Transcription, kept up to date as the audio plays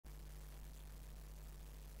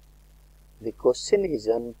The question is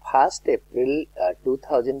on 1st April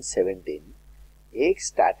 2017, X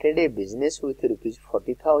started a business with rupees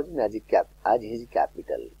 40,000 as his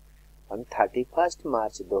capital. On 31st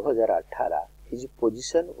March 2018, his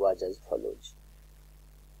position was as follows.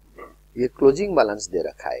 ये closing balance दे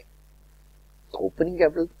रखा है, तो opening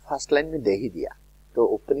capital first line में दे ही दिया, तो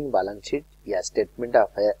opening balance sheet या statement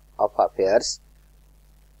of affairs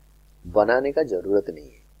बनाने का जरूरत नहीं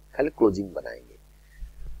है, खाली क्लोजिंग बनाएंगे।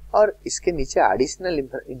 और इसके नीचे एडिशनल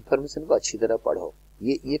इंफॉर्मेशन को अच्छी तरह पढ़ो।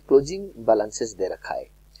 ये क्लोजिंग बैलेंसेस दे रखा है।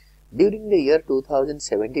 During the year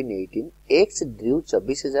 2017-18 x Drew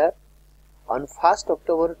 24,000। On 1st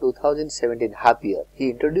October 2017 half year he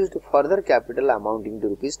introduced further capital amounting to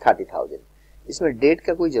rupees 30,000। इसमें डेट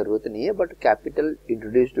का कोई जरूरत नहीं है, but capital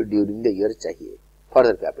introduced during the year चाहिए,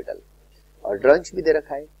 फर्दर कैपिटल। और ड्रॉइंग्स भी दे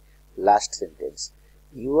रखा है। Last sentence,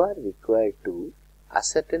 you are required to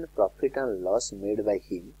ascertain profit and loss made by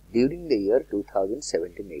him during the year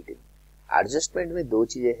 2017-18। Adjustment में दो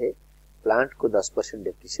चीजें हैं, प्लांट को 10%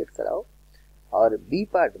 डेप्रिशिएट कराओ, और बी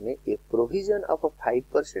पार्ट में ए provision of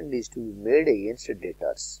 5% is to be made against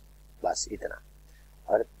debtors, बस इतना।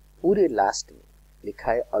 और पूरे लास्ट में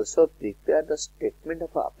लिखा है also prepare the statement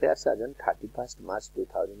of affairs as on 31st March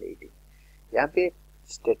 2018। यहाँ पे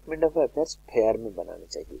स्टेटमेंट ऑफ अफेयर्स फेयर में बनाने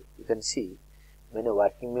चाहिए। यू कैन सी मैंने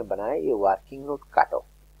वर्किंग में बनाया, ये वर्किंग नोट काटो,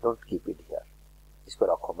 डोंट कीप इट हियर, इसको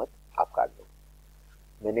रखो मत, आप काट दो।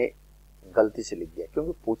 मैंने गलती से लिख दिया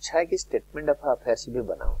क्योंकि पूछा है कि स्टेटमेंट ऑफ अफेयर्स भी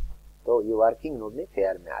बनाओ, तो ये वर्किंग नोट में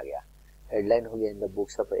फेयर में आ गया। हेडलाइन हो गया in the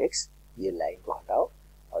books of x, ये लाइन को हटाओ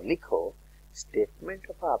और लिखो स्टेटमेंट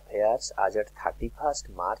ऑफ अफेयर्स आज eight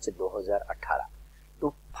 31st March 2018 to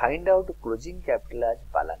find out closing capital as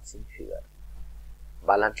balancing figure.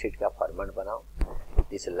 Balance sheet का फॉर्मेट बनाओ।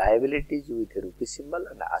 This liabilities with rupee symbol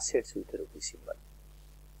and assets with rupee symbol।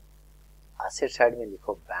 Asset side में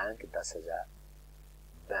लिखो बैंक 10,000,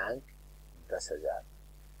 बैंक 10,000,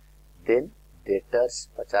 देन डेटर्स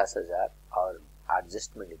 50,000 और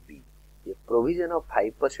adjustment B. ये provision of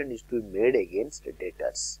 5% is to be made against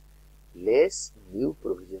debtors less new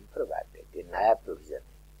provision for bad debt. ये नया provision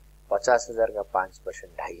है, 50,000 का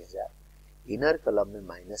 5% 2,500 inner column में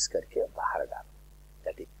minus करके बाहर डालो,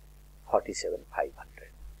 that is 47,500।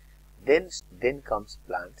 Then comes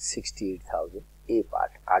plant 68,000, A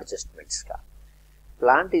part adjustments का।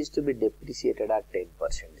 Plant is to be depreciated at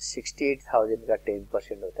 10%, 68,000 का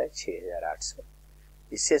 10% होता है 6,800।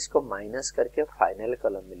 इससे इसको माइनस करके फाइनल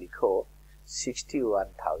कॉलम में लिखो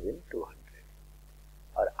 61,200।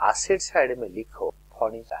 और एसेट साइड में लिखो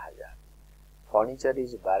फर्नीचर, फर्नीचर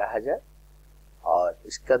इज 12,000 और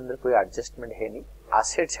इसके अंदर कोई एडजस्टमेंट है नहीं।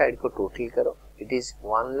 एसेट साइड को टोटल करो, इट इज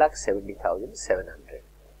 1,70,700।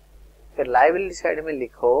 फिर लायबिलिटी साइड में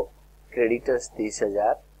लिखो क्रेडिटर्स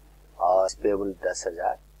 30,000 और पेबल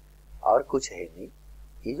 10,000 और कुछ है नहीं।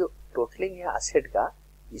 ये जो टोटलिंग है एसेट का,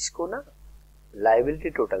 इसको ना लायबिलिटी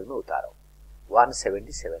टोटल में उतारो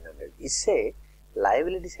 170,700। इससे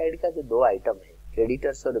लायबिलिटी साइड का जो दो आइटम है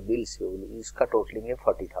क्रेडिटर्स और बिल्स, इसका टोटलिंग है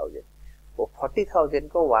 40,000। वो 40,000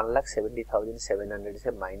 को 1,70,700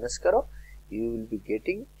 से माइनस करो, you will be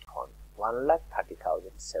getting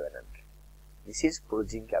 1,30,700। This is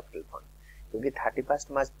closing capital fund. क्योंकि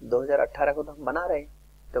 31st March 2018 को तो हम बना रहे हैं,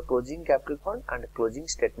 तो closing capital fund and closing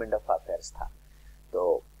statement of affairs था। तो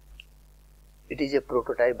it is a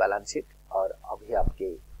prototype balance sheet. और अभी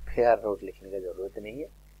आपके फेयर नोट लिखने की जरूरत नहीं है,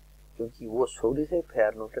 क्योंकि वो सोरी से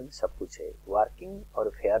फेयर नोट में सब कुछ है। वर्किंग और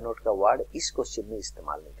फेयर नोट का वर्ड इस क्वेश्चन में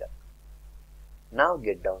इस्तेमाल नहीं करना। Now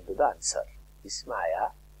get down to the answer. इसमें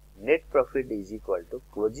आया net profit is equal to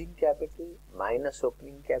closing capital minus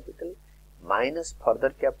opening capital minus further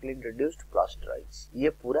capital introduced plus drawings. ये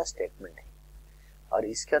पूरा स्टेटमेंट है। और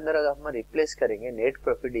इसके अंदर अगर हम रिप्लेस करेंगे net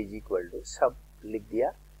profit is equal to सब लिख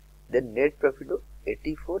दिया, then net profit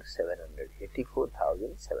 84,700।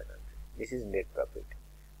 This is net profit.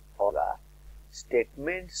 होगा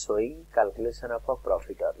statement showing calculation of a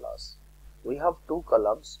profit और loss. We have two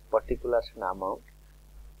columns, particulars and amount.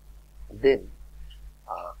 Then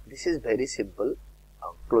this is very simple.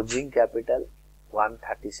 Closing capital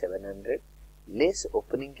 130,700 less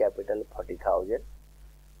opening capital 40,000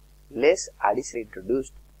 less addition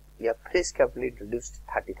introduced या fresh capital introduced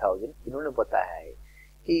 30,000। इन्होंने बताया है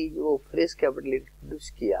कि जो fresh capital introduce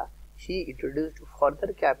किया, ही introduced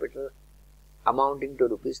further capital amounting to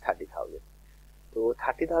rupees 30,000। तो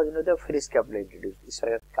 30,000 होता है फ्रेश कैपिटल इंट्रोड्यूस, इस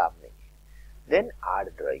तरह का काम नहीं है। Then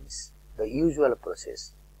add drawings, the usual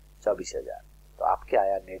process 24,000। तो आपके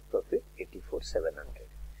आया नेट प्रॉफिट 84,700।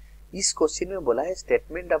 इस क्वेश्चन में बोला है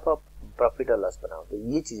स्टेटमेंट ऑफ प्रॉफिट और लॉस बनाओ, तो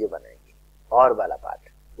ये चीजें बनाएंगे। और वाला पार्ट,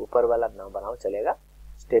 ऊपर वाला ना बनाओ चलेगा,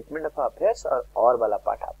 स्टेटमेंट ऑफ अफेयर्स और वाला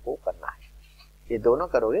पार्ट आपको करना है। ये दोनों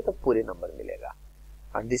करोगे तो पूरे नंबर मिलेगा।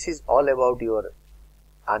 And this is all about your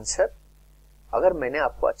answer. अगर मैंने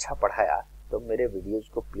आपको अच्छा पढ़ाया तो मेरे वीडियोज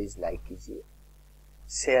को प्लीज लाइक कीजिए,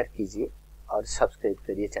 शेयर कीजिए और सब्सक्राइब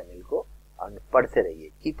करिए चैनल को, और पढ़ते रहिए।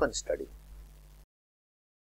 Keep on study.